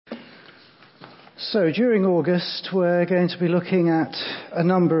So during August, we're going to be looking at a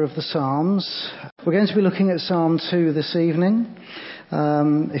number of the Psalms. We're going to be looking at Psalm 2 this evening.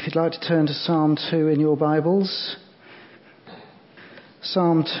 If you'd like to turn to Psalm 2 in your Bibles.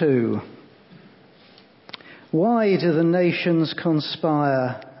 Psalm 2. Why do the nations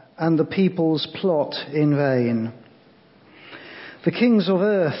conspire and the peoples plot in vain? The kings of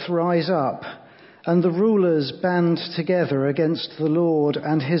earth rise up, and the rulers band together against the Lord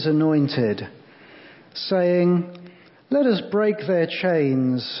and his anointed, saying, "Let us break their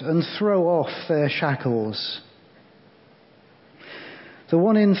chains and throw off their shackles." The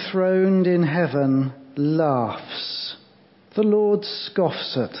one enthroned in heaven laughs. The Lord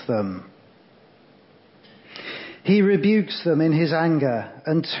scoffs at them. He rebukes them in his anger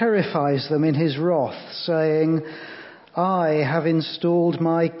and terrifies them in his wrath, saying, "I have installed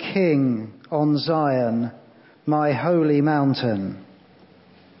my king on Zion, my holy mountain.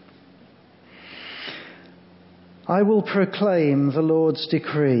 I will proclaim the Lord's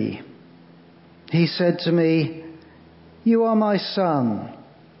decree. He said to me, 'You are my son.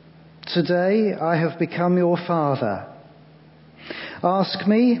 Today I have become your father. Ask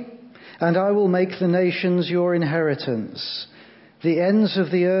me, and I will make the nations your inheritance, the ends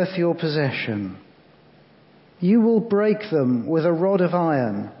of the earth your possession. You will break them with a rod of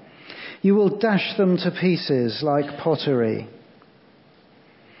iron. You will dash them to pieces like pottery.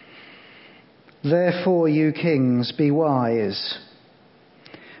 Therefore, you kings, be wise.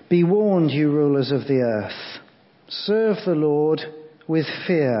 Be warned, you rulers of the earth. Serve the Lord with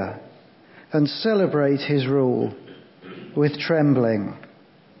fear and celebrate his rule with trembling.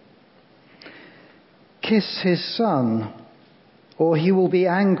 Kiss his son, or he will be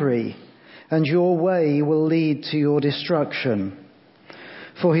angry, and your way will lead to your destruction.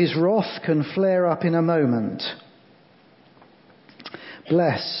 For his wrath can flare up in a moment.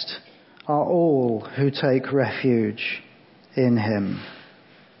 Blessed are all who take refuge in him."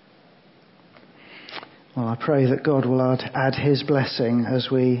 Well, I pray that God will add his blessing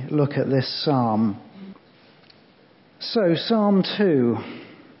as we look at this psalm. So, Psalm 2.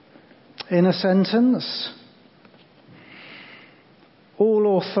 In a sentence,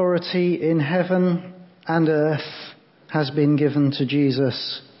 all authority in heaven and earth has been given to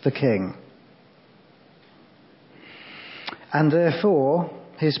Jesus the King. And therefore,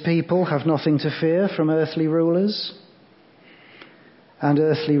 his people have nothing to fear from earthly rulers, and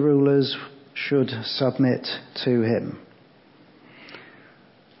earthly rulers should submit to him.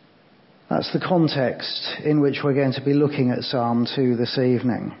 That's the context in which we're going to be looking at Psalm 2 this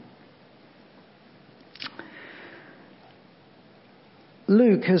evening.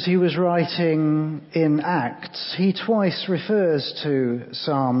 Luke, as he was writing in Acts, he twice refers to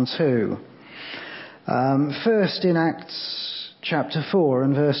Psalm 2. First in Acts chapter 4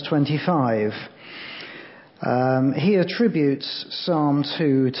 and verse 25. He attributes Psalm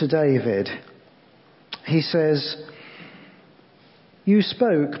 2 to David. He says, "You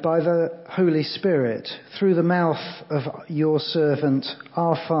spoke by the Holy Spirit through the mouth of your servant,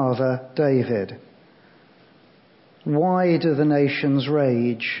 our father David. Why do the nations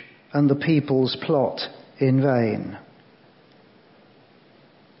rage and the peoples plot in vain?"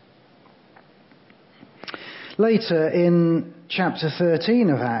 Later in chapter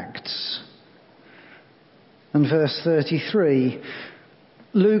 13 of Acts and verse 33,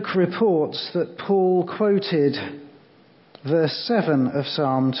 Luke reports that Paul quoted verse 7 of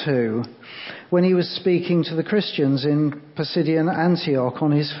Psalm 2 when he was speaking to the Christians in Pisidian Antioch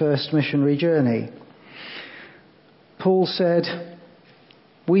on his first missionary journey. Paul said,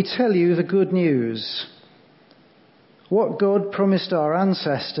 "We tell you the good news. What God promised our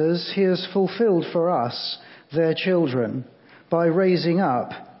ancestors, he has fulfilled for us, their children, by raising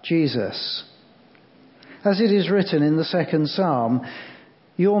up Jesus. As it is written in the second psalm,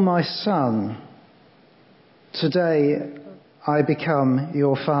 'You're my son. Today I become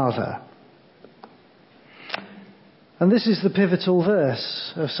your father.'" And this is the pivotal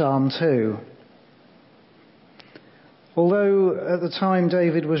verse of Psalm 2. Although at the time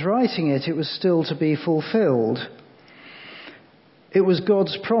David was writing it, it was still to be fulfilled. It was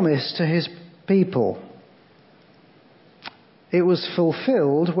God's promise to his people. It was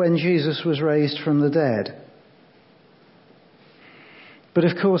fulfilled when Jesus was raised from the dead. But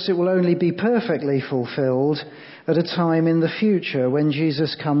of course it will only be perfectly fulfilled at a time in the future when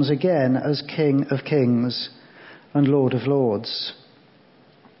Jesus comes again as King of Kings and Lord of Lords.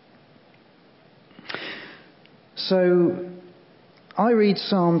 So I read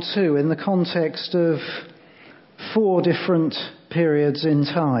Psalm 2 in the context of 4 different periods in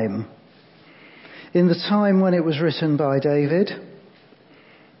time. In the time when it was written by David,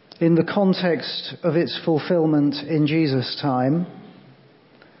 in the context of its fulfillment in Jesus' time,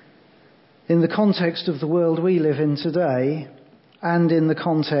 in the context of the world we live in today, and in the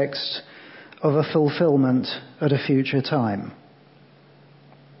context of a fulfillment at a future time.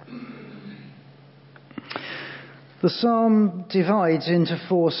 The psalm divides into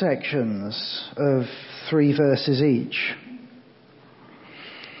 4 sections of 3 verses each.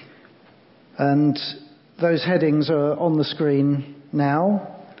 And those headings are on the screen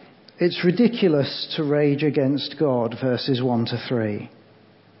now. It's ridiculous to rage against God, verses 1 to 3.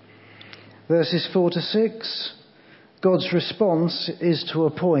 Verses 4 to 6, God's response is to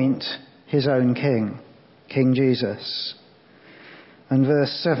appoint his own king, King Jesus. And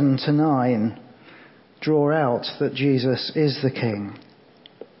verse 7 to 9 draw out that Jesus is the king.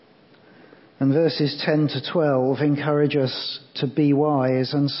 And verses 10 to 12 encourage us to be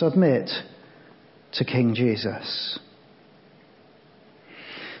wise and submit to King Jesus.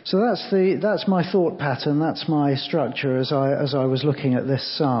 So that's my thought pattern, that's my structure as I was looking at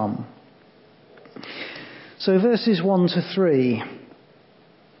this psalm. So verses 1 to 3,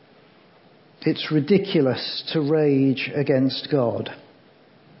 it's ridiculous to rage against God.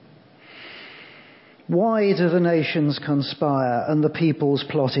 Why do the nations conspire and the peoples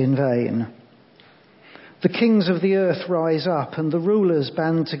plot in vain? The kings of the earth rise up and the rulers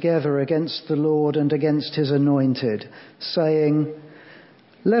band together against the Lord and against his anointed, saying,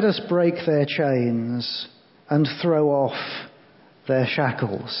 "Let us break their chains and throw off their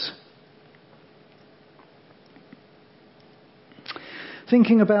shackles."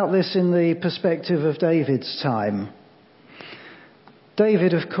 Thinking about this in the perspective of David's time,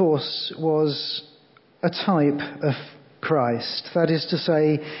 David, of course, was a type of Christ. That is to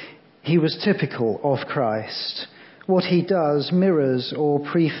say, he was typical of Christ. What he does mirrors or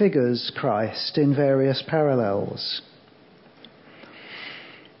prefigures Christ in various parallels.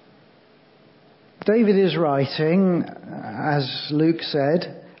 David is writing, as Luke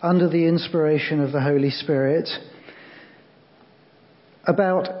said, under the inspiration of the Holy Spirit,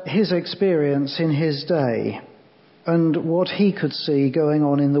 about his experience in his day and what he could see going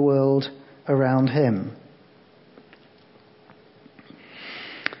on in the world around him.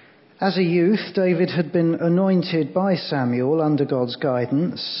 As a youth, David had been anointed by Samuel under God's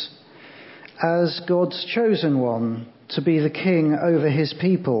guidance as God's chosen one to be the king over his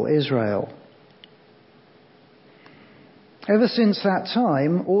people, Israel. Ever since that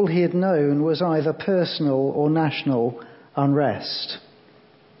time, all he had known was either personal or national unrest.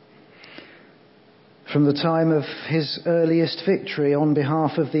 From the time of his earliest victory on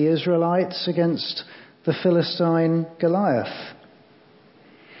behalf of the Israelites against the Philistine Goliath,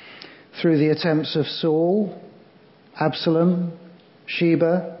 through the attempts of Saul, Absalom,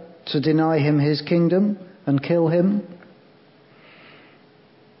 Sheba to deny him his kingdom and kill him,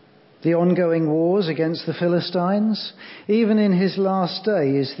 the ongoing wars against the Philistines, even in his last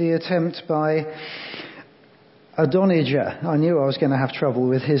days, the attempt by Adonijah, I knew I was going to have trouble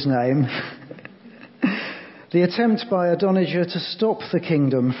with his name, the attempt by Adonijah to stop the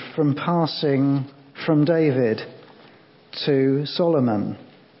kingdom from passing from David to Solomon.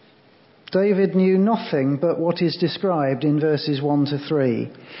 David knew nothing but what is described in verses 1 to 3.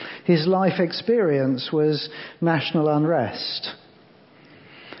 His life experience was national unrest.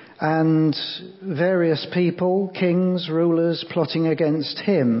 And various people, kings, rulers, plotting against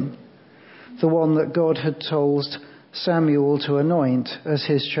him, the one that God had told Samuel to anoint as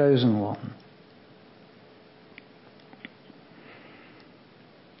his chosen one.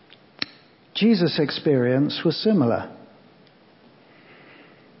 Jesus' experience was similar.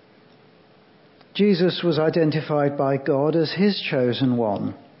 Jesus was identified by God as his chosen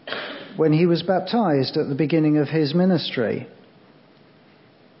one when he was baptized at the beginning of his ministry.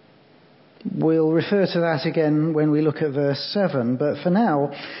 We'll refer to that again when we look at verse 7, but for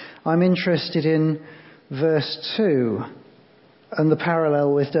now I'm interested in verse 2 and the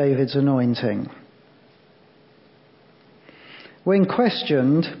parallel with David's anointing. When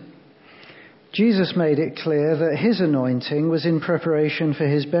questioned, Jesus made it clear that his anointing was in preparation for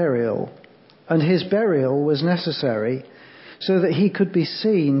his burial, and his burial was necessary so that he could be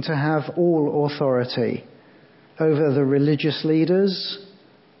seen to have all authority over the religious leaders,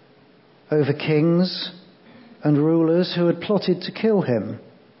 over kings and rulers who had plotted to kill him.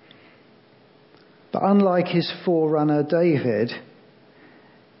 But unlike his forerunner David,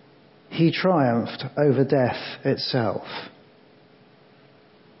 he triumphed over death itself.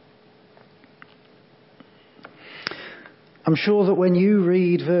 I'm sure that when you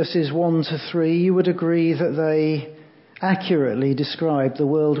read verses 1 to 3, you would agree that they accurately describe the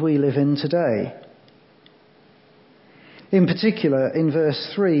world we live in today. In particular, in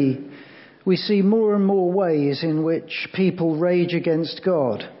verse 3, we see more and more ways in which people rage against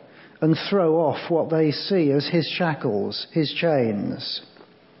God and throw off what they see as his shackles, his chains.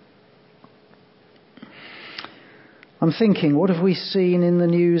 I'm thinking, what have we seen in the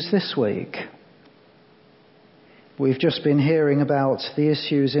news this week? We've just been hearing about the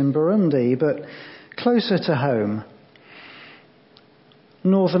issues in Burundi, but closer to home,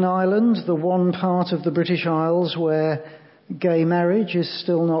 Northern Ireland, the one part of the British Isles where gay marriage is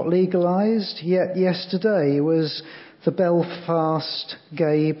still not legalised, yet yesterday was the Belfast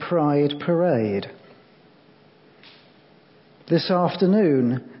Gay Pride Parade. This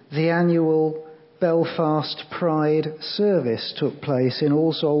afternoon, the annual Belfast Pride service took place in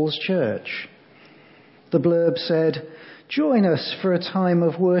All Souls Church. The blurb said, "Join us for a time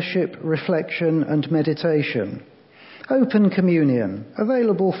of worship, reflection and meditation. Open communion,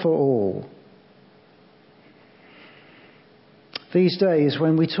 available for all." These days,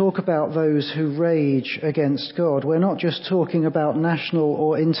 when we talk about those who rage against God, we're not just talking about national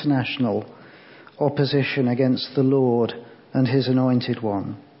or international opposition against the Lord and his anointed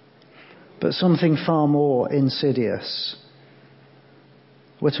one, but something far more insidious.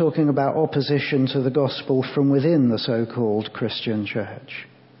 We're talking about opposition to the gospel from within the so-called Christian church.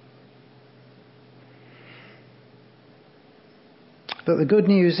 But the good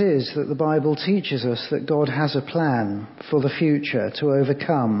news is that the Bible teaches us that God has a plan for the future to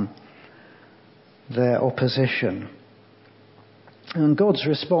overcome their opposition. And God's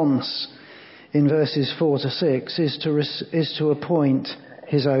response in verses 4 to 6 is to appoint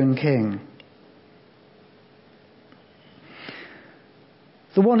his own king.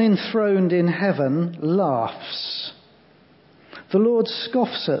 The one enthroned in heaven laughs. The Lord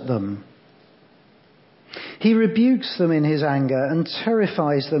scoffs at them. He rebukes them in his anger and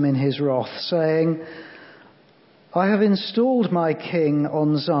terrifies them in his wrath, saying, "I have installed my king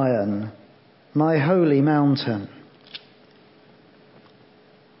on Zion, my holy mountain."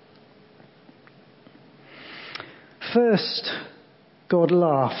 First, God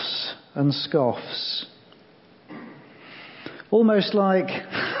laughs and scoffs. Almost like,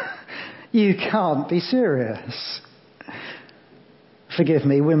 you can't be serious. Forgive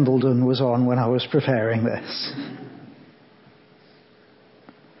me, Wimbledon was on when I was preparing this.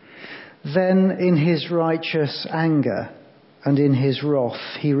 Then in his righteous anger and in his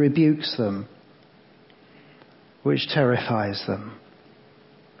wrath, he rebukes them, which terrifies them.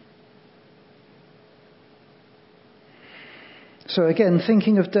 So again,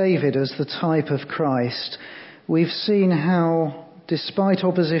 thinking of David as the type of Christ, we've seen how, despite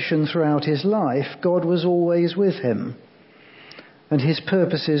opposition throughout his life, God was always with him, and his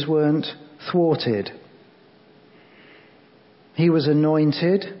purposes weren't thwarted. He was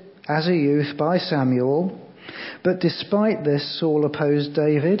anointed as a youth by Samuel, but despite this, Saul opposed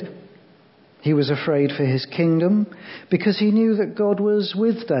David. He was afraid for his kingdom because he knew that God was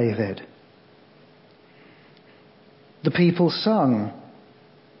with David. The people sung,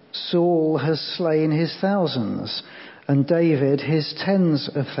 "Saul has slain his thousands, and David his tens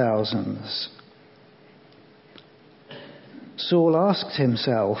of thousands." Saul asked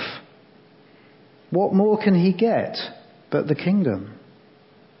himself, what more can he get but the kingdom?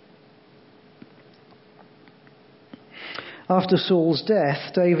 After Saul's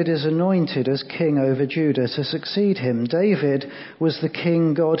death, David is anointed as king over Judah to succeed him. David was the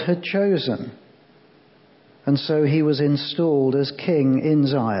king God had chosen, and so he was installed as king in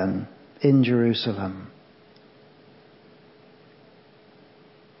Zion, in Jerusalem.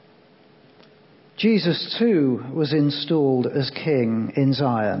 Jesus too was installed as king in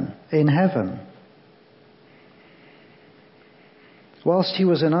Zion, in heaven. Whilst he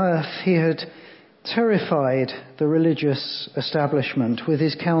was on earth, he had terrified the religious establishment with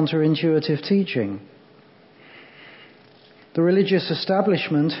his counterintuitive teaching. The religious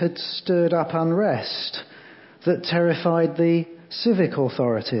establishment had stirred up unrest that terrified the civic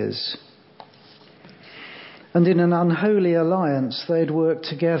authorities. And in an unholy alliance, they'd worked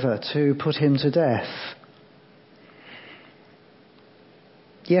together to put him to death.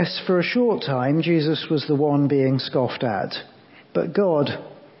 Yes, for a short time, Jesus was the one being scoffed at, but God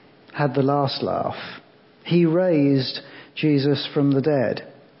had the last laugh. He raised Jesus from the dead,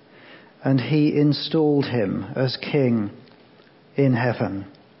 and he installed him as king in heaven.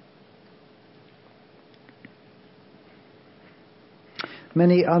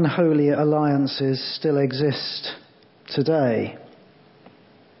 Many unholy alliances still exist today.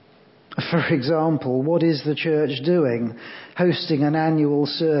 For example, what is the church doing hosting an annual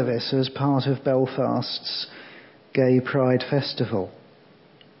service as part of Belfast's Gay Pride Festival?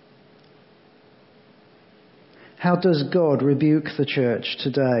 How does God rebuke the church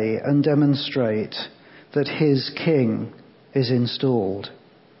today and demonstrate that his king is installed?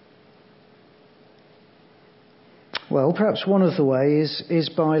 Well, perhaps one of the ways is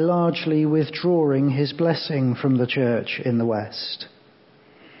by largely withdrawing his blessing from the church in the West.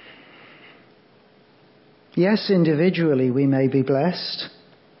 Yes, individually we may be blessed,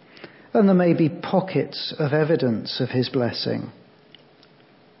 and there may be pockets of evidence of his blessing.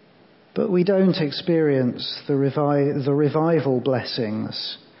 But we don't experience the revival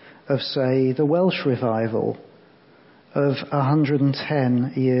blessings of, say, the Welsh revival of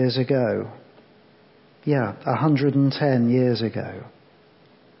 110 years ago. 110 years ago.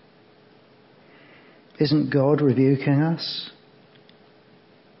 Isn't God rebuking us?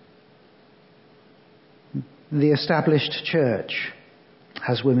 The established church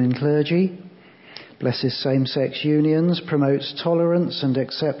has women clergy, blesses same-sex unions, promotes tolerance and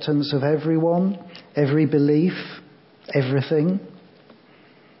acceptance of everyone, every belief, everything.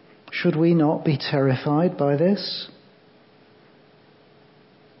 Should we not be terrified by this?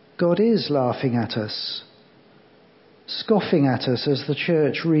 God is laughing at us, scoffing at us as the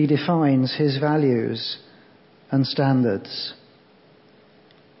church redefines his values and standards.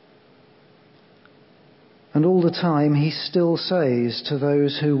 And all the time he still says to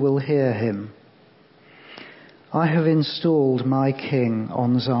those who will hear him, I have installed my king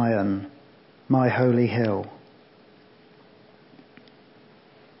on Zion, my holy hill.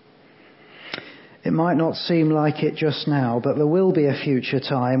 It might not seem like it just now, but there will be a future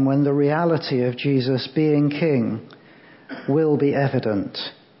time when the reality of Jesus being king will be evident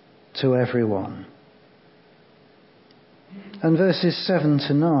to everyone. And verses 7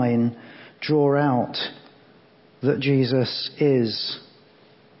 to 9 draw out that Jesus is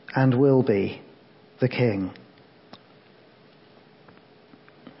and will be the king.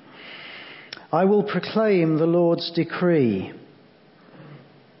 I will proclaim the Lord's decree.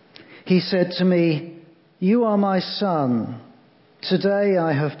 He said to me, you are my son. Today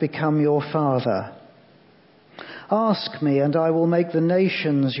I have become your father. Ask me, and I will make the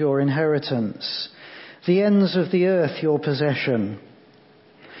nations your inheritance, the ends of the earth your possession.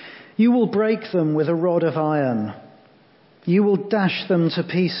 You will break them with a rod of iron. You will dash them to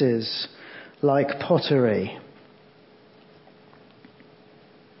pieces like pottery.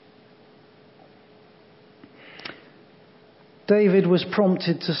 David was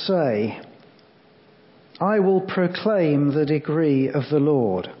prompted to say, I will proclaim the decree of the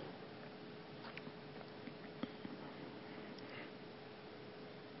Lord.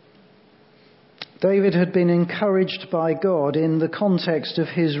 David had been encouraged by God in the context of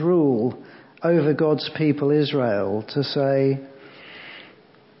his rule over God's people Israel to say,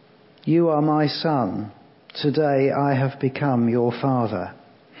 you are my son. Today I have become your father.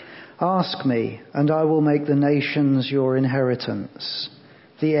 Ask me, and I will make the nations your inheritance,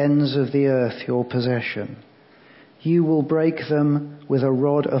 the ends of the earth your possession. You will break them with a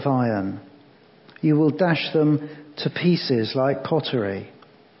rod of iron. You will dash them to pieces like pottery.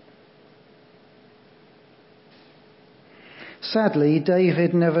 Sadly,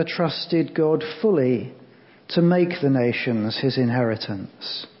 David never trusted God fully to make the nations his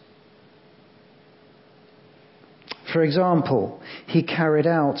inheritance. For example, he carried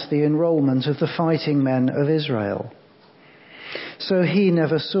out the enrolment of the fighting men of Israel. So he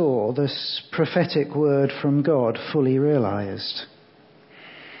never saw this prophetic word from God fully realized.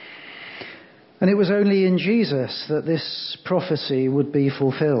 And it was only in Jesus that this prophecy would be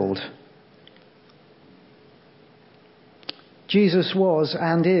fulfilled. Jesus was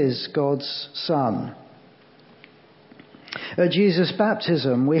and is God's Son. At Jesus'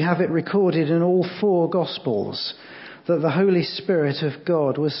 baptism, we have it recorded in all four Gospels that the Holy Spirit of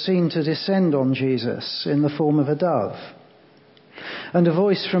God was seen to descend on Jesus in the form of a dove. And a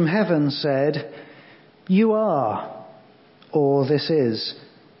voice from heaven said, you are, or this is,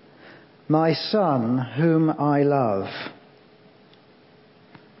 my Son whom I love.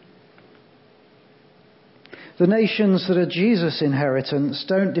 The nations that are Jesus' inheritance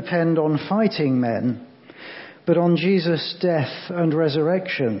don't depend on fighting men, but on Jesus' death and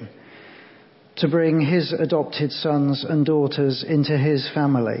resurrection to bring his adopted sons and daughters into his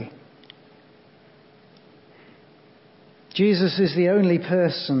family. Jesus is the only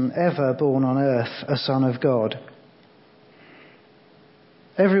person ever born on earth a son of God.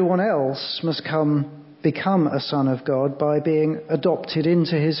 Everyone else must become a son of God by being adopted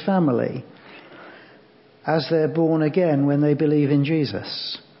into his family, as they're born again when they believe in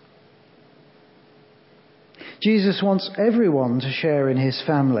Jesus. Jesus wants everyone to share in his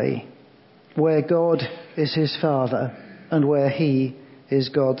family, where God is his Father and where he is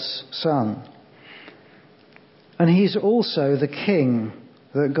God's Son. And he's also the king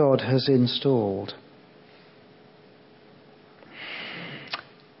that God has installed.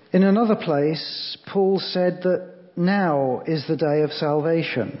 In another place, Paul said that now is the day of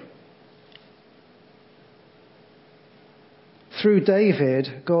salvation. Through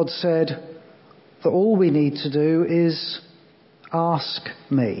David, God said that all we need to do is ask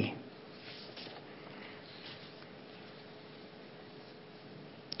me.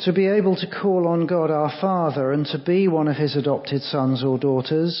 To be able to call on God our Father and to be one of his adopted sons or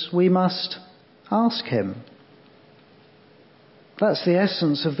daughters, we must ask him. That's the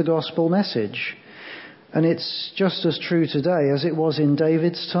essence of the gospel message. And it's just as true today as it was in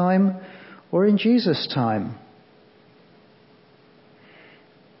David's time or in Jesus' time.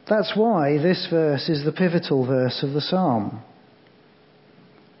 That's why this verse is the pivotal verse of the psalm.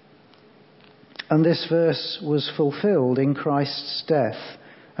 And this verse was fulfilled in Christ's death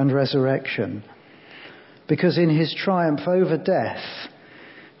and resurrection. Because in his triumph over death,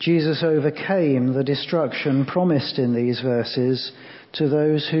 Jesus overcame the destruction promised in these verses to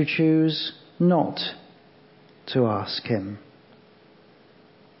those who choose not to ask him.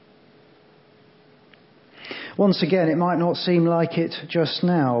 Once again, it might not seem like it just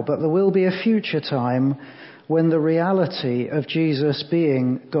now, but there will be a future time when the reality of Jesus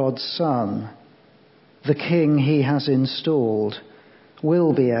being God's Son, the King he has installed,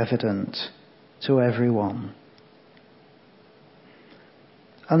 will be evident to everyone.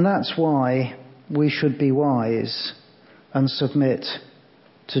 And that's why we should be wise and submit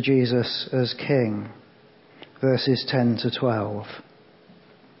to Jesus as King. Verses 10 to 12.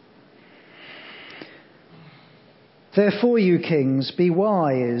 Therefore, you kings, be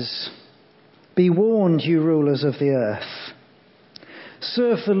wise. Be warned, you rulers of the earth.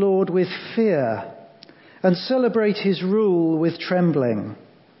 Serve the Lord with fear and celebrate his rule with trembling.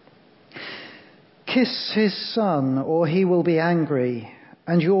 Kiss his Son, or he will be angry,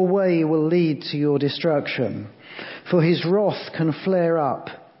 and your way will lead to your destruction, for his wrath can flare up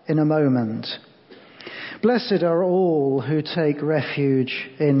in a moment. Blessed are all who take refuge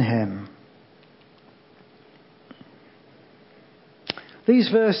in him. These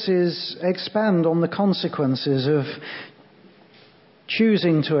verses expand on the consequences of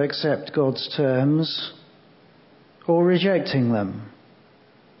choosing to accept God's terms or rejecting them.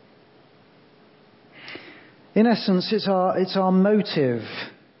 In essence, it's our motive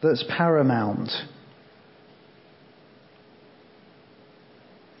that's paramount.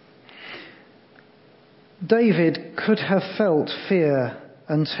 David could have felt fear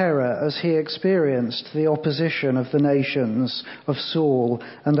and terror as he experienced the opposition of the nations, of Saul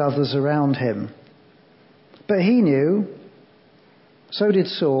and others around him. But he knew, so did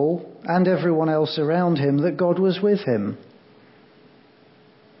Saul and everyone else around him, that God was with him.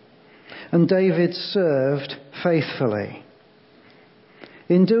 And David served faithfully.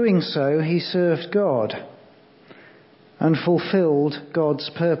 In doing so, he served God and fulfilled God's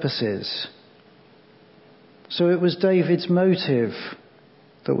purposes. So it was David's motive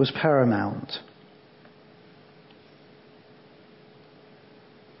that was paramount.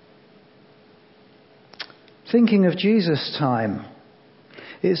 Thinking of Jesus' time,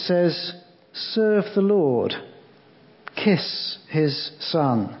 it says, serve the Lord, kiss his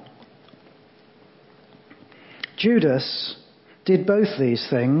Son. Judas did both these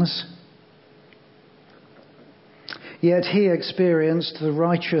things, yet he experienced the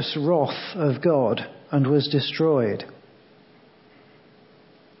righteous wrath of God and was destroyed.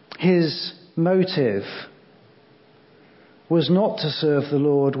 His motive was not to serve the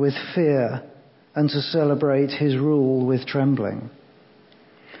Lord with fear and to celebrate his rule with trembling.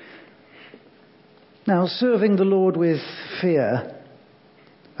 Now, serving the Lord with fear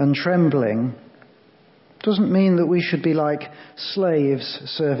and trembling doesn't mean that we should be like slaves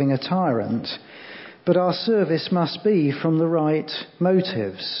serving a tyrant, but our service must be from the right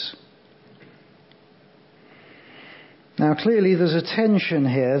motives. Now, clearly there's a tension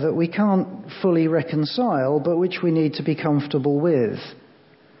here that we can't fully reconcile, but which we need to be comfortable with.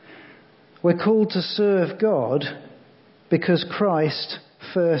 We're called to serve God because Christ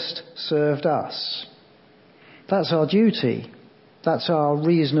first served us. That's our duty. That's our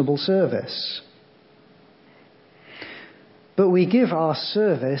reasonable service. But we give our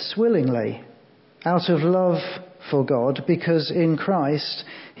service willingly, out of love for God, because in Christ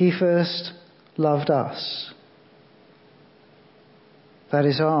he first loved us. That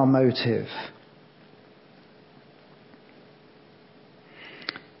is our motive.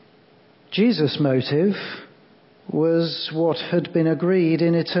 Jesus' motive was what had been agreed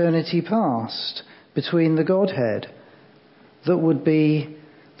in eternity past between the Godhead, that would be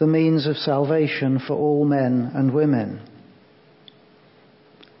the means of salvation for all men and women.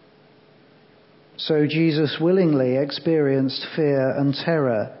 So Jesus willingly experienced fear and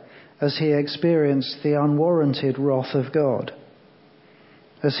terror as he experienced the unwarranted wrath of God,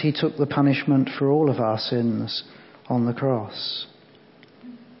 as he took the punishment for all of our sins on the cross.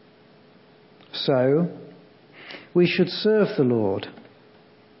 So, we should serve the Lord,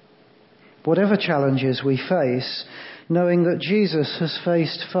 whatever challenges we face, knowing that Jesus has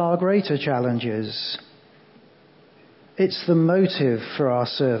faced far greater challenges. It's the motive for our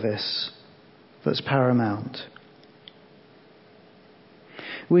service that's paramount.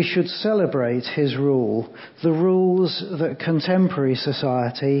 We should celebrate his rule, the rules that contemporary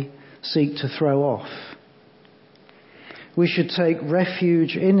society seek to throw off. We should take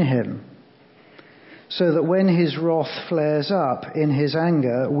refuge in him, so that when his wrath flares up in his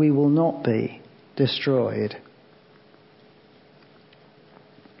anger, we will not be destroyed.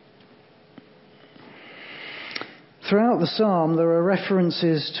 Throughout the psalm, there are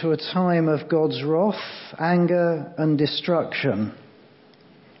references to a time of God's wrath, anger, and destruction.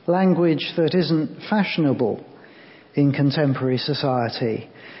 Language that isn't fashionable in contemporary society,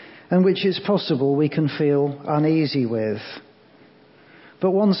 and which it's possible we can feel uneasy with.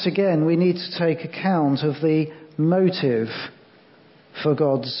 But once again, we need to take account of the motive for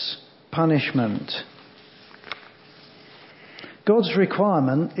God's punishment. God's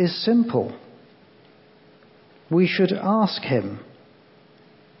requirement is simple. We should ask him,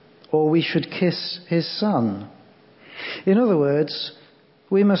 or we should kiss his Son. In other words,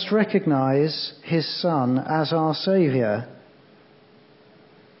 we must recognize his Son as our Saviour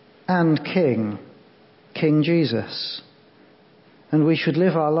and King Jesus. And we should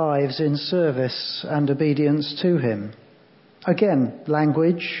live our lives in service and obedience to him. Again,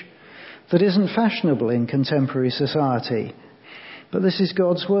 language that isn't fashionable in contemporary society, but this is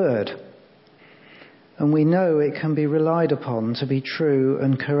God's word. And we know it can be relied upon to be true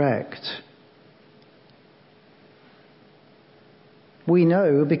and correct. We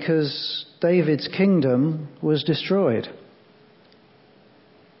know because David's kingdom was destroyed.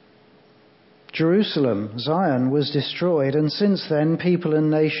 Jerusalem, Zion, was destroyed, and since then people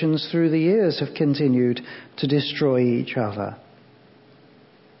and nations through the years have continued to destroy each other.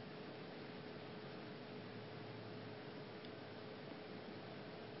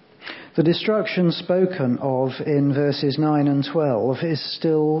 The destruction spoken of in verses 9 and 12 is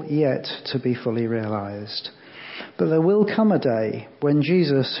still yet to be fully realized. But there will come a day when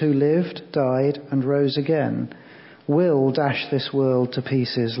Jesus, who lived, died, and rose again, will dash this world to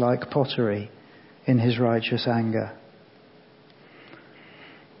pieces like pottery in his righteous anger.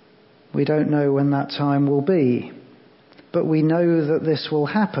 We don't know when that time will be, but we know that this will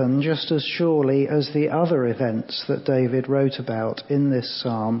happen just as surely as the other events that David wrote about in this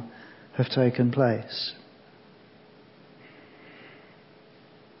psalm have taken place.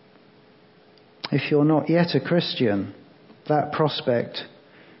 If you're not yet a Christian, that prospect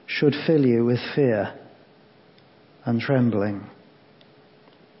should fill you with fear and trembling.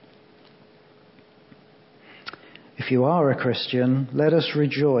 If you are a Christian, let us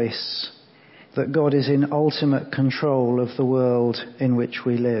rejoice that God is in ultimate control of the world in which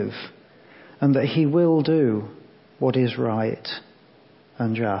we live, and that he will do what is right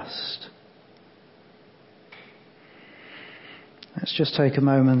and just. Let's just take a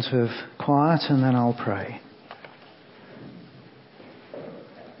moment of quiet and then I'll pray.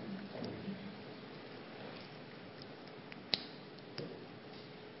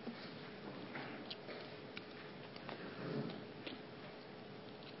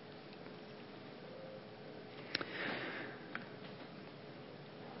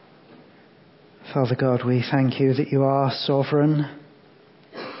 Father God, we thank you that you are sovereign.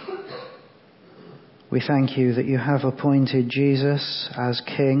 We thank you that you have appointed Jesus as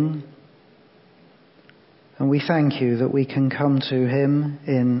King. And we thank you that we can come to him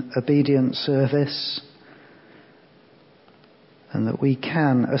in obedient service and that we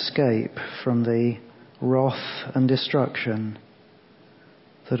can escape from the wrath and destruction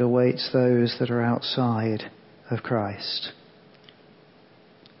that awaits those that are outside of Christ.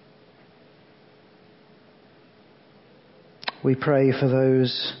 We pray for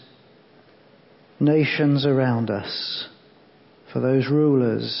those nations around us, for those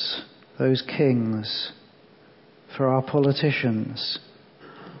rulers, those kings, for our politicians,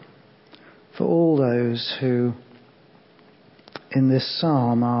 for all those who in this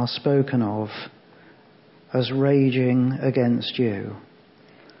psalm are spoken of as raging against you.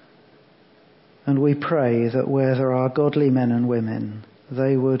 And we pray that where there are godly men and women,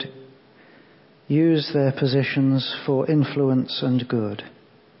 they would use their positions for influence and good,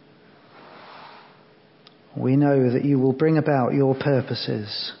 We know that you will bring about your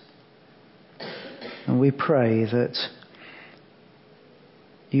purposes. And we pray that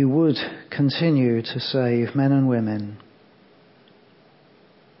you would continue to save men and women,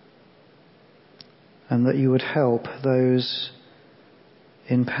 and that you would help those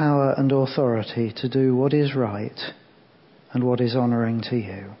in power and authority to do what is right and what is honouring to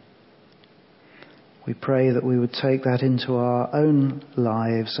you. We pray that we would take that into our own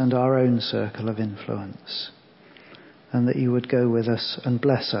lives and our own circle of influence, and that you would go with us and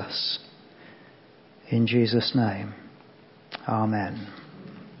bless us. In Jesus' name, amen.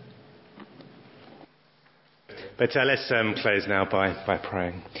 But let's close now by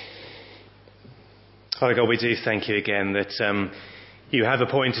praying. Father God, we do thank you again that you have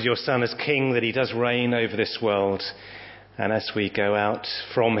appointed your Son as King, that he does reign over this world. And as we go out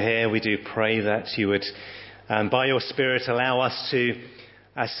from here, we do pray that you would, by your Spirit, allow us to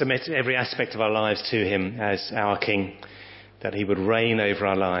submit every aspect of our lives to him as our King, that he would reign over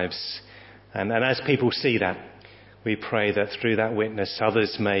our lives. And as people see that, we pray that through that witness,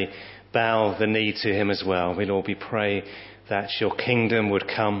 others may bow the knee to him as well. We, Lord, we pray that your kingdom would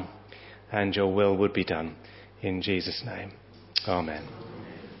come and your will would be done. In Jesus' name, amen.